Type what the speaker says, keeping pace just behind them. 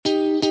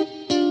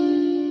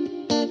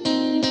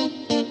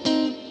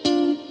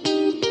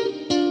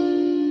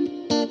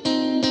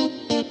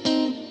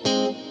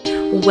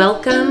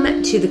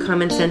Welcome to the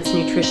Common Sense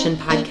Nutrition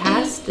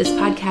Podcast. This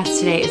podcast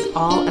today is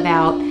all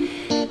about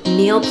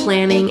meal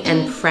planning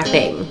and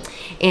prepping.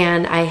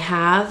 And I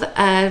have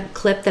a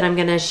clip that I'm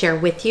going to share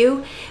with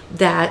you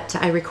that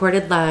I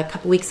recorded a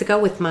couple weeks ago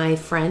with my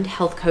friend,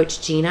 health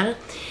coach Gina.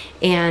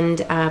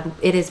 And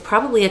it is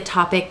probably a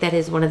topic that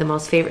is one of the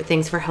most favorite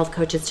things for health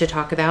coaches to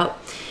talk about.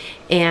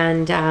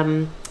 And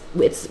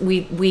this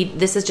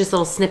is just a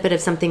little snippet of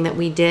something that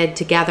we did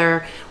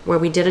together where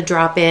we did a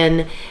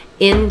drop-in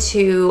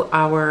into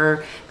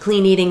our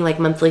clean eating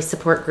monthly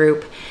support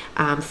group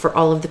for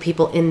all of the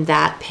people in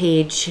that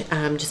page,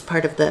 just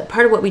part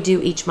of what we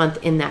do each month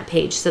in that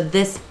page. So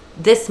this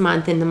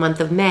month, in the month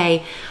of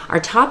May, our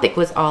topic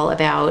was all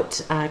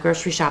about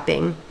grocery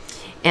shopping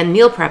and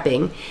meal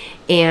prepping.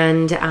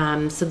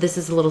 And so this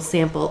is a little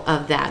sample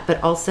of that.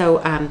 But also,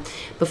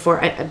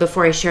 before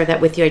I share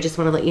that with you, I just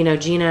want to let you know,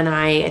 Gina and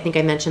I think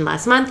I mentioned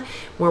last month,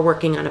 we're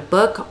working on a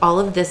book. All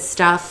of this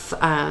stuff,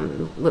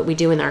 what we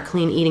do in our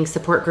clean eating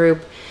support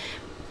group,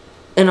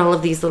 and all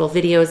of these little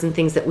videos and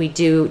things that we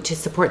do to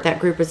support that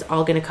group is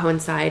all going to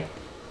coincide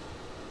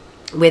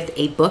with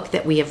a book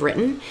that we have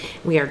written.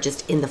 We are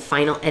just in the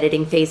final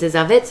editing phases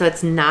of it, so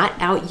it's not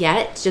out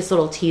yet. It's just a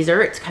little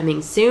teaser. It's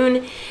coming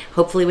soon,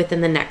 hopefully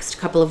within the next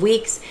couple of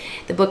weeks.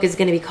 The book is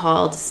going to be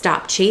called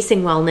Stop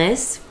Chasing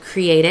Wellness,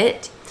 Create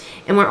It.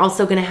 And we're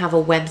also going to have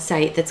a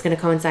website that's going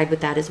to coincide with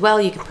that as well.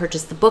 You can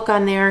purchase the book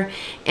on there.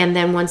 And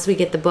then once we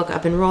get the book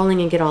up and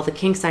rolling and get all the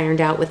kinks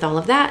ironed out with all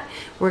of that,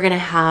 we're going to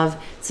have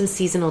some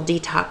seasonal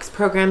detox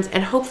programs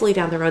and hopefully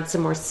down the road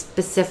some more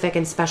specific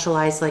and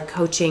specialized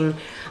coaching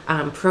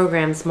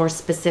programs more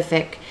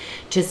specific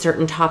to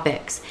certain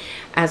topics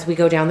as we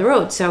go down the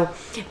road. So,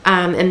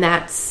 and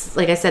that's,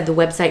 like I said, the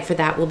website for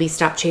that will be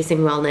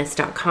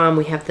stopchasingwellness.com.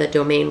 We have the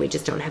domain, we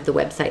just don't have the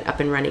website up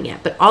and running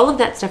yet. But all of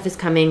that stuff is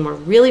coming. We're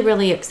really,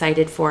 really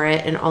excited for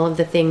it, and all of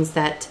the things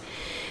that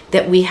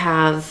we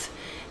have,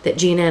 that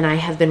Gina and I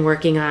have been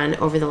working on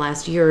over the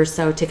last year or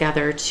so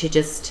together to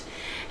just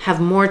have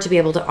more to be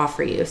able to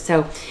offer you.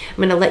 So I'm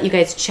going to let you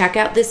guys check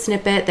out this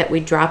snippet that we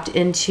dropped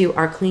into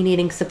our clean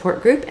eating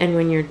support group. And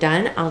when you're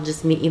done, I'll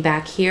just meet you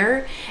back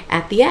here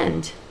at the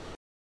end.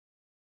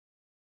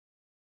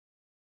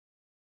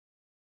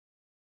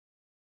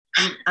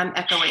 I'm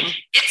echoing.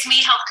 It's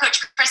me, Health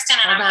Coach Kristen,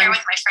 and I'm here with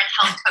my friend,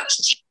 Health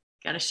Coach Gina.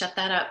 Got to shut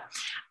that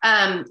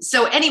up.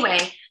 So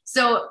anyway,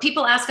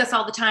 people ask us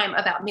all the time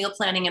about meal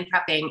planning and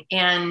prepping,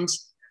 and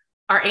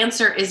our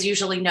answer is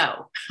usually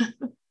no.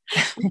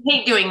 We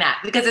hate doing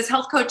that because as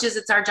health coaches,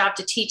 it's our job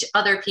to teach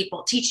other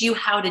people, teach you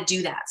how to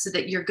do that so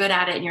that you're good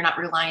at it and you're not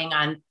relying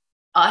on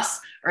us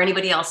or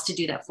anybody else to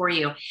do that for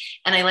you.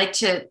 And I like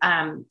to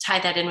tie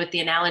that in with the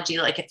analogy,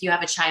 like if you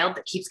have a child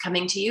that keeps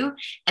coming to you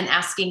and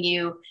asking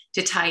you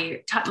to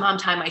Mom,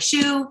 tie my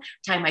shoe,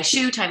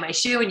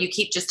 and you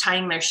keep just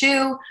tying their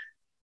shoe,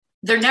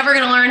 they're never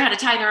going to learn how to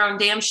tie their own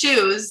damn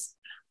shoes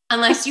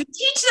unless you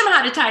teach them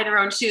how to tie their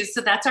own shoes. So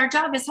that's our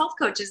job as health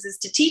coaches, is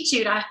to teach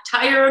you to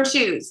tie your own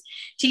shoes,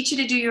 teach you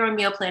to do your own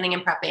meal planning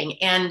and prepping.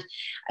 And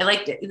I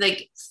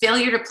like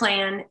failure to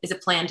plan is a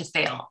plan to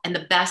fail. And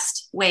the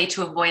best way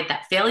to avoid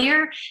that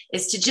failure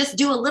is to just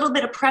do a little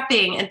bit of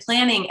prepping and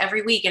planning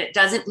every week. And it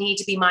doesn't need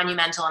to be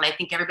monumental. And I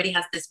think everybody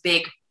has this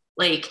big,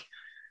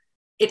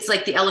 it's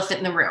like the elephant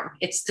in the room.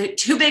 It's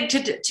too big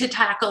to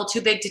tackle,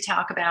 too big to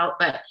talk about.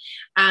 But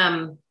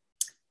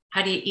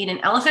how do you eat an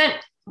elephant?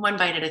 One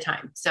bite at a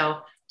time. So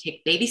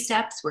take baby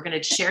steps. We're going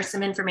to share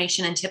some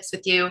information and tips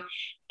with you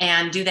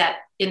and do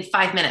that in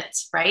 5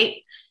 minutes, right?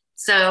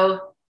 So I'm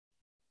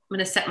going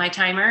to set my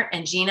timer,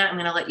 and Gina, I'm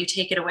going to let you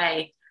take it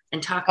away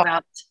and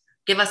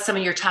give us some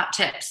of your top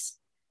tips.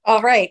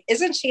 All right.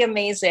 Isn't she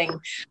amazing?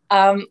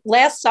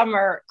 Last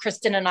summer,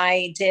 Kristen and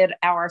I did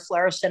our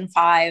Flourish in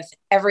 5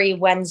 every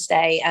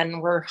Wednesday,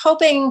 and we're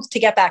hoping to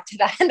get back to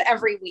that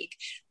every week.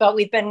 But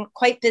we've been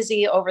quite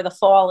busy over the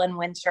fall and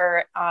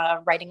winter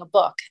writing a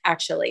book,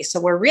 actually.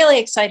 So we're really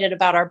excited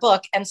about our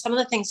book. And some of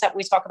the things that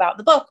we talk about in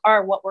the book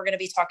are what we're going to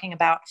be talking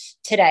about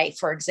today,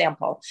 for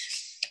example.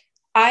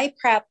 I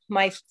prep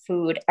my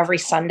food every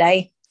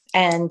Sunday,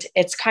 and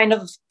it's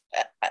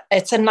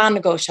a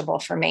non-negotiable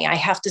for me. I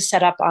have to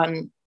set up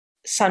on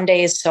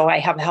Sundays so I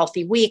have a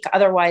healthy week.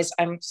 Otherwise,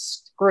 I'm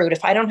screwed.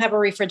 If I don't have a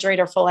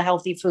refrigerator full of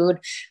healthy food,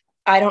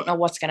 I don't know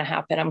what's going to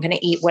happen. I'm going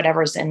to eat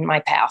whatever's in my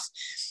path.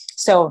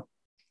 So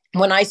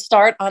when I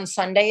start on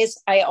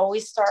Sundays, I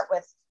always start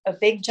with a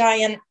big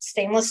giant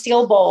stainless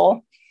steel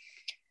bowl,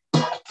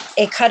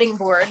 a cutting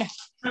board.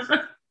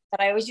 But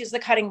I always use the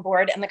cutting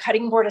board, and the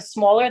cutting board is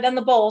smaller than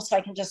the bowl, so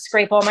I can just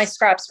scrape all my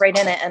scraps right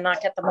in it and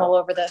not get them all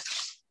over the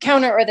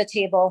counter or the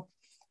table.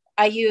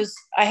 I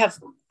have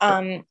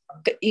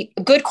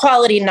good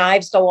quality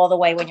knives go all the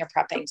way when you're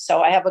prepping.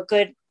 So I have a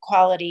good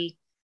quality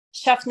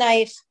chef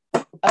knife,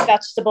 a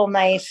vegetable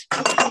knife,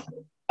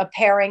 a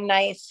paring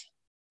knife,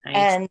 nice,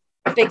 and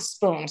a big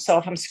spoon. So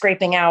if I'm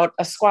scraping out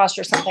a squash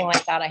or something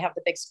like that, I have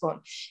the big spoon.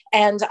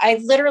 And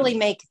I literally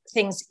make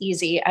things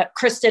easy.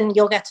 Kristen,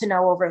 you'll get to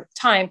know over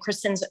time.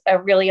 Kristen's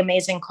a really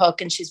amazing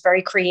cook, and she's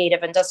very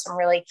creative and does some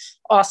really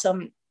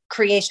awesome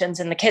creations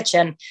in the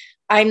kitchen.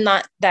 I'm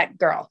not that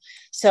girl.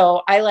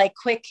 So I like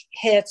quick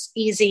hits,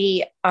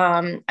 easy.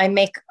 I'm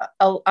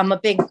a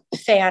big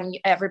fan.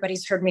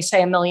 Everybody's heard me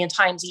say a million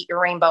times, eat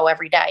your rainbow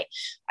every day.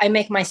 I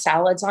make my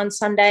salads on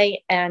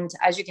Sunday. And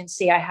as you can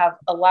see, I have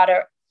a lot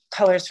of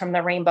colors from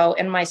the rainbow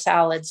in my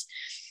salads.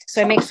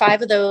 So I make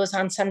 5 of those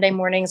on Sunday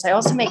mornings. I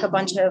also make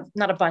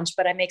not a bunch,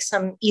 but I make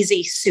some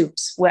easy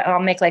soups. I'll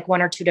make like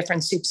 1 or 2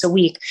 different soups a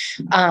week.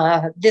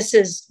 This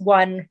is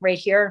one right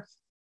here.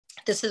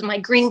 This is my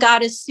green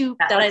goddess soup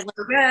that I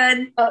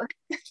love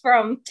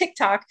from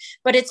TikTok,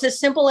 but it's as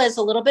simple as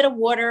a little bit of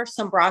water,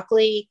 some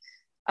broccoli,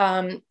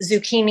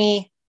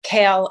 zucchini,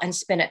 kale, and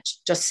spinach.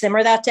 Just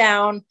simmer that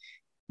down,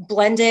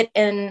 blend it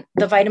in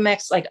the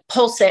Vitamix, like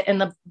pulse it in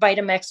the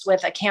Vitamix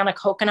with a can of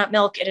coconut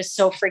milk. It is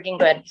so freaking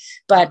good.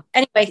 But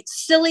anyway,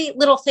 silly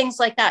little things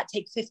like that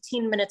take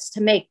 15 minutes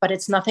to make, but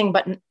it's nothing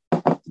but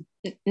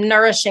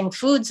nourishing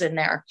foods in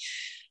there.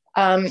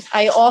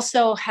 I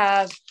also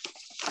have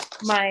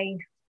my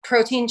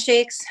protein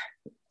shakes,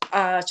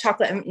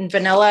 chocolate and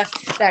vanilla,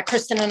 that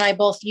Kristen and I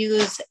both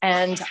use.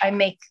 And I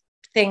make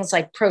things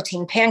like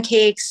protein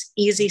pancakes,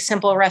 easy,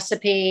 simple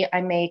recipe. I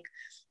make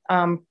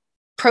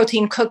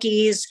protein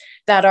cookies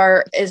that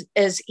are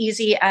as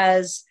easy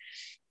as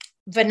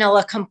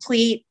vanilla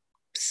complete,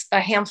 a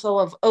handful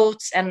of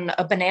oats and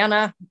a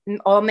banana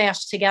all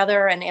mashed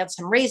together, and add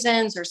some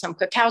raisins or some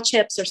cacao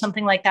chips or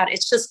something like that.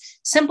 It's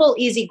just simple,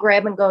 easy,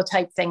 grab and go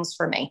type things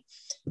for me.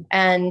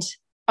 And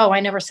I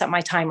never set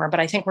my timer, but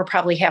I think we're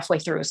probably halfway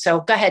through.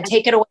 So go ahead,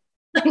 take it away.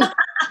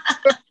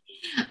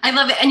 I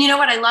love it. And you know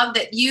what? I love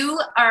that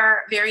you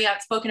are very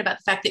outspoken about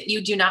the fact that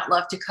you do not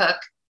love to cook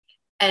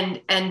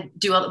and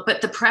but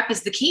the prep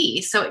is the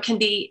key. So it can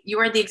be, you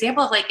are the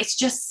example of like, it's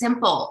just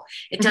simple.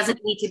 It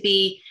doesn't need to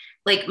be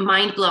like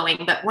mind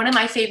blowing. But one of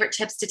my favorite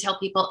tips to tell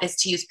people is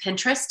to use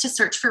Pinterest to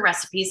search for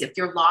recipes. If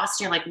you're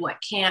lost, you're like,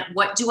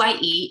 what do I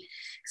eat?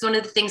 Because one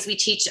of the things we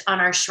teach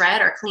on our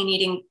Shred, our clean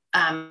eating,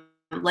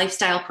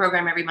 lifestyle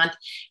program every month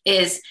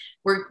is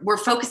we're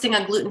focusing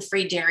on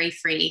gluten-free,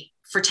 dairy-free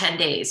for 10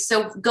 days.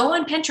 So go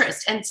on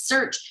Pinterest and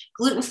search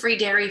gluten-free,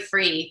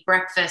 dairy-free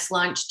breakfast,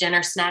 lunch,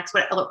 dinner, snacks,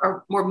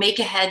 or make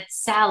ahead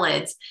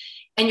salads.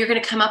 And you're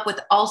going to come up with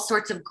all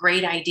sorts of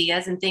great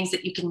ideas and things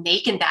that you can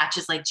make in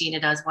batches like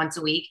Gina does once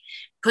a week,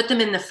 put them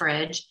in the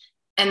fridge,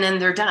 and then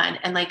they're done.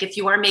 And like, if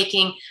you are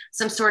making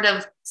some sort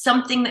of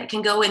something that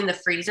can go in the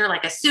freezer,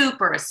 like a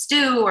soup or a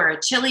stew or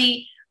a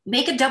chili,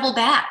 make a double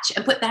batch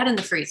and put that in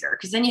the freezer.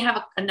 Because then you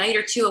have a night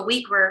or 2 a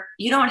week where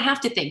you don't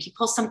have to think. You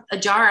pull a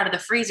jar out of the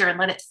freezer and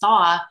let it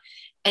thaw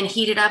and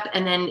heat it up.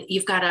 And then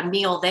you've got a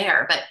meal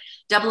there. But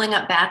doubling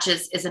up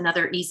batches is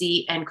another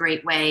easy and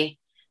great way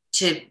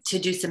to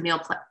do some meal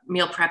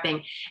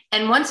prepping.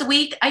 And once a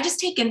week, I just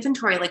take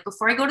inventory. Like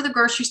before I go to the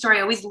grocery store, I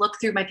always look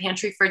through my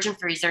pantry, fridge, and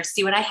freezer,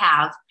 see what I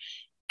have,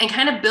 and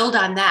kind of build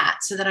on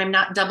that so that I'm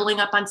not doubling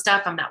up on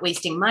stuff. I'm not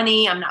wasting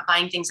money. I'm not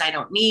buying things I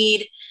don't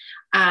need.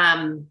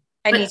 I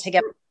need to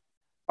get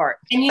part.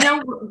 And you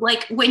know,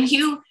 like when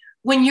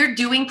you're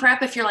doing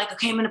prep, if you're like,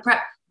 okay, I'm going to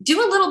prep,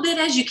 do a little bit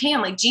as you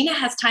can. Like Gina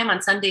has time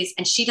on Sundays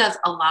and she does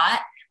a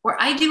lot, where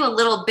I do a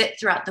little bit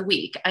throughout the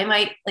week. I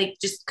might like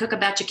just cook a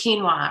batch of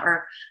quinoa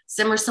or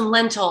simmer some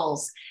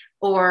lentils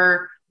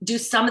or do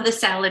some of the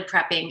salad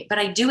prepping, but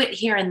I do it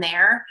here and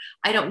there.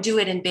 I don't do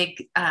it in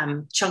big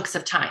chunks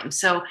of time.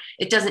 So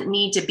it doesn't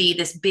need to be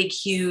this big,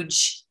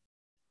 huge,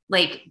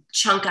 like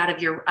chunk out of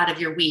your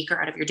week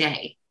or out of your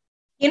day.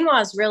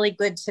 Quinoa is really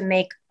good to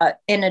make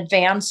in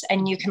advance,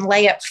 and you can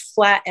lay it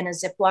flat in a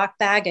Ziploc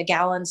bag, a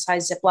gallon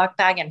size Ziploc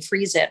bag, and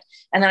freeze it.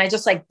 And then I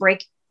just like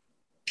break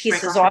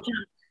pieces off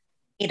and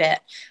eat it.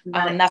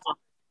 That's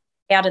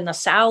add in the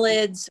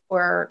salads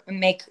or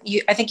I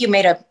think you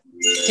made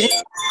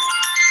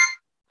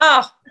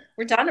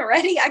we're done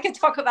already. I could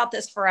talk about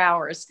this for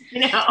hours.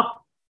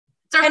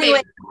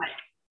 Anyway,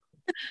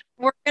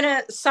 we're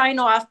going to sign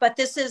off, but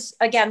this is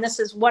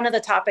one of the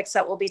topics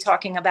that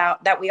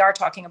we are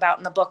talking about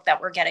in the book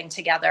that we're getting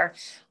together.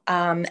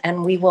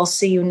 And we will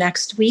see you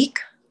next week,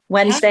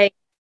 Wednesday,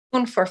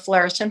 for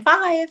Flourish in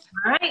 5.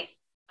 All right.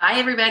 Bye,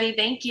 everybody.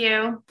 Thank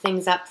you.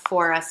 Things up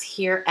for us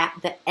here at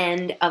the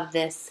end of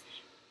this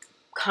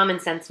Common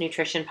Sense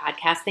Nutrition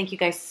podcast. Thank you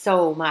guys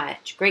so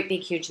much. Great,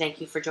 big, huge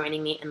thank you for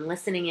joining me and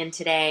listening in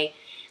today,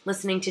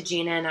 listening to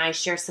Gina and I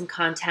share some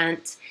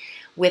content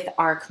with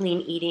our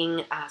clean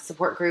eating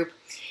support group.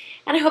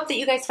 And I hope that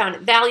you guys found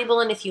it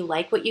valuable. And if you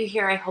like what you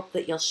hear, I hope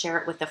that you'll share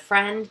it with a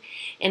friend.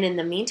 And in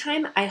the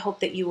meantime, I hope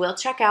that you will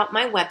check out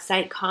my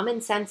website,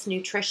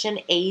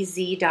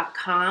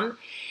 commonsensenutritionaz.com,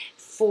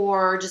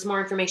 for just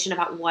more information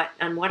about what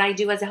I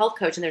do as a health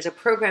coach. And there's a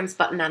programs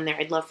button on there.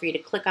 I'd love for you to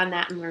click on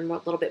that and learn a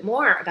little bit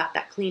more about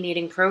that clean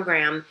eating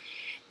program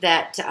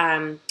that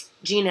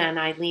Gina and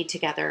I lead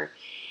together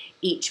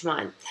each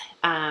month.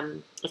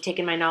 I've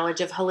taken my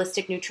knowledge of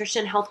holistic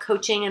nutrition, health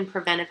coaching, and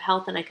preventive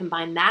health, and I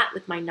combine that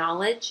with my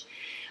knowledge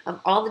of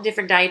all the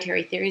different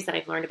dietary theories that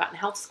I've learned about in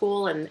health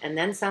school and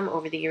then some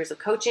over the years of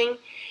coaching.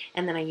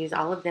 And then I use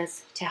all of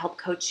this to help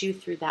coach you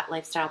through that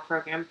lifestyle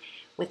program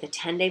with a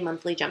 10-day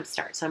monthly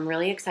jumpstart. So I'm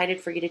really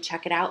excited for you to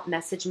check it out.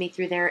 Message me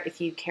through there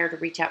if you care to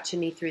reach out to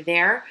me through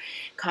there,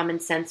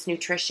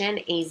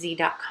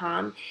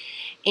 commonsensenutritionaz.com.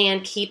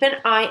 And keep an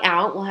eye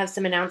out. We'll have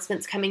some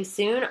announcements coming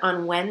soon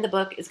on when the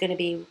book is going to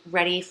be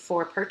ready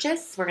for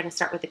purchase. We're going to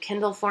start with the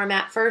Kindle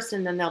format first,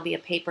 and then there'll be a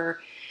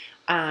paper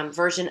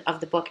version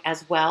of the book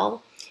as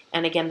well.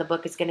 And again, the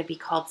book is going to be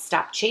called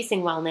Stop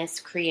Chasing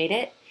Wellness, Create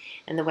It.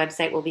 And the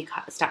website will be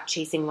Stop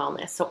Chasing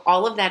Wellness. So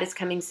all of that is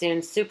coming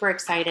soon. Super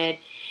excited.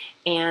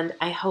 And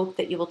I hope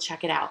that you will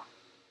check it out.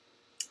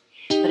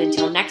 But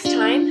until next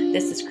time,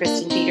 this is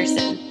Kristen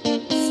Peterson.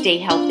 Stay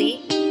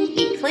healthy,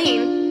 eat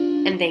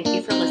clean, and thank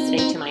you for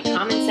listening to my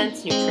Common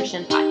Sense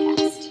Nutrition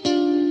podcast.